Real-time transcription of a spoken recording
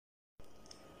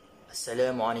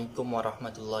Assalamualaikum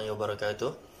warahmatullahi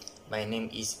wabarakatuh. My name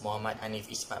is Muhammad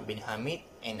Hanif Ismail bin Hamid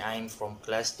and I'm from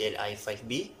class DLI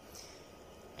 5B.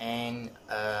 And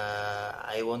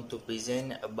I want to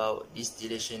present about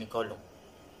distillation column.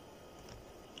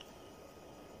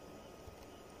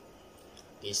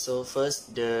 Okay, so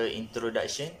first the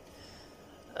introduction.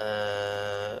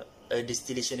 A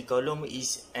distillation column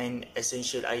is an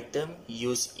essential item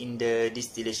used in the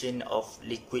distillation of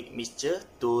liquid mixture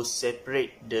to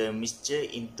separate the mixture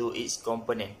into its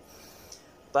component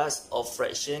parts of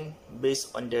fraction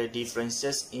based on the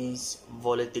differences in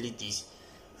volatilities.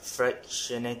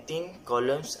 Fractionating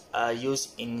columns are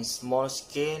used in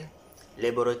small-scale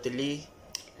laboratory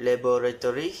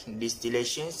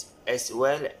distillations as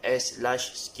well as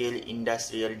large-scale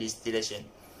industrial distillation.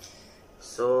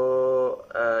 So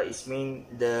it means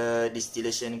the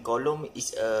distillation column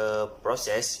is a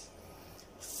process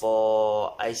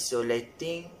for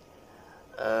isolating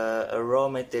a raw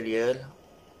material,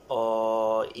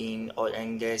 or in oil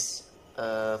and gas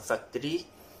factory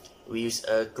we use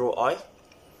crude oil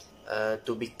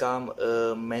to become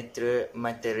a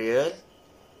material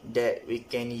that we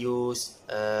can use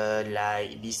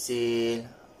like diesel,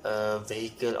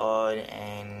 vehicle oil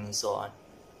and so on.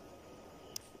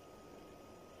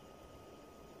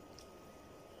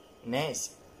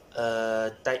 Next,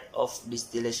 type of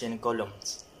distillation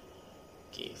columns.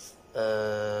 Okay,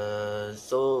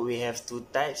 so we have two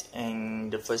types, and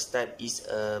the first type is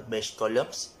batch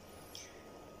columns.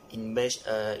 In batch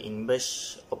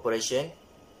operation,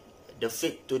 the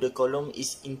feed to the column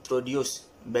is introduced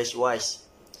batch-wise.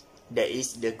 That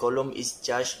is, the column is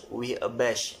charged with a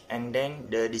batch, and then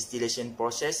the distillation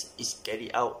process is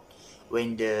carried out.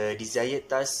 When the desired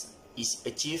task is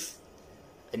achieved,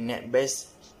 a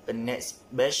next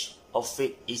batch of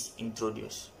feed is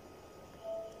introduced.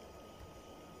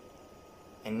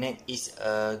 And next is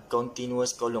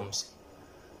continuous columns.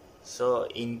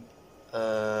 So in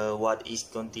what is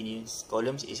continuous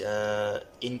columns is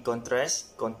in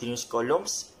contrast, continuous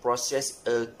columns process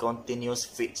a continuous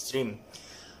feed stream.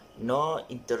 No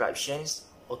interruptions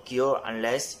occur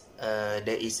unless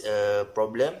there is a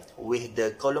problem with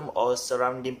the column or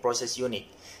surrounding process unit.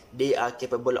 They are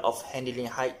capable of handling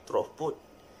high throughput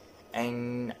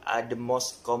and are the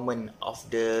most common of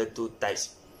the two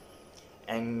types.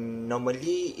 And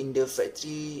normally in the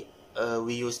factory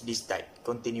we use this type,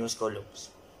 continuous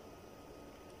columns.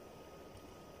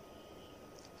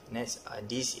 Next,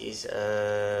 this is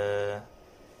a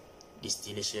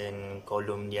distillation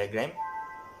column diagram.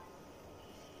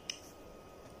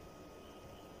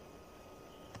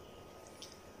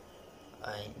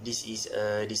 This is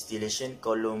a distillation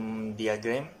column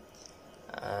diagram.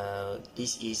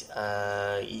 This is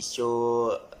it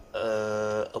show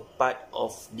a part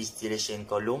of distillation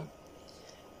column,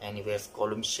 and we have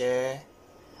column share.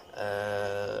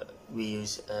 We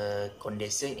use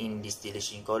condenser in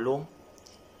distillation column.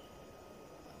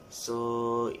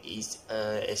 So it's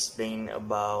explain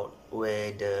about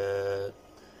where the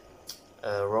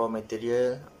raw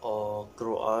material or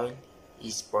crude oil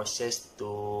is processed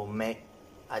to make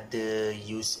other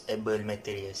usable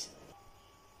materials.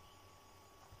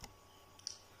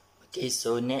 Okay,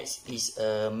 so next is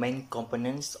main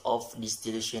components of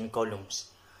distillation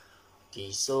columns.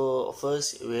 Okay, so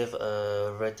first we have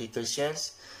vertical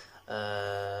shells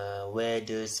where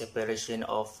the separation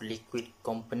of liquid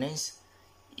components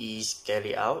is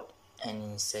carried out,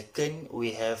 and second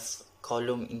we have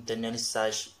column internal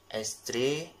such as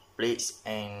tray, plates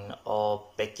and or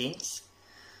packings.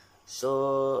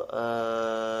 So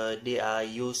they are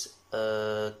used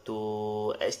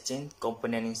to exchange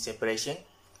component separation.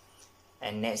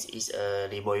 And next is a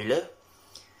reboiler,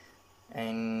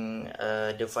 and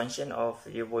the function of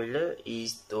reboiler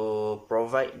is to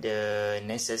provide the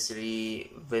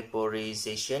necessary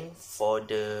vaporization for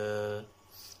the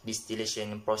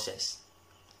distillation process.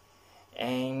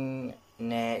 And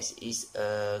next is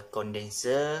a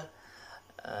condenser.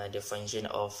 The function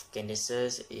of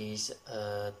condensers is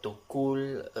to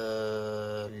cool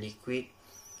liquid,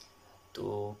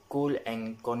 to cool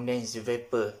and condense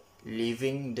vapor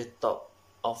leaving the top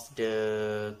of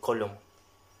the column.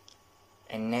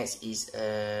 And next is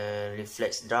a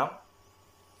reflex drum.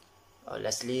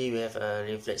 Lastly, we have a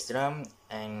reflex drum,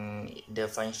 and the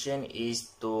function is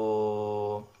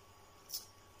to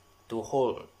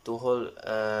hold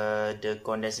the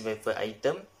condensed vapor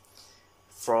item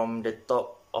from the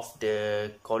top of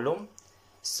the column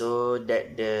so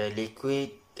that the liquid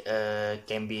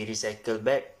can be recycled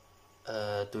back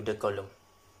to the column.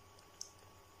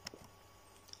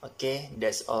 Okay,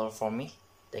 that's all from me.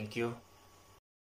 Thank you.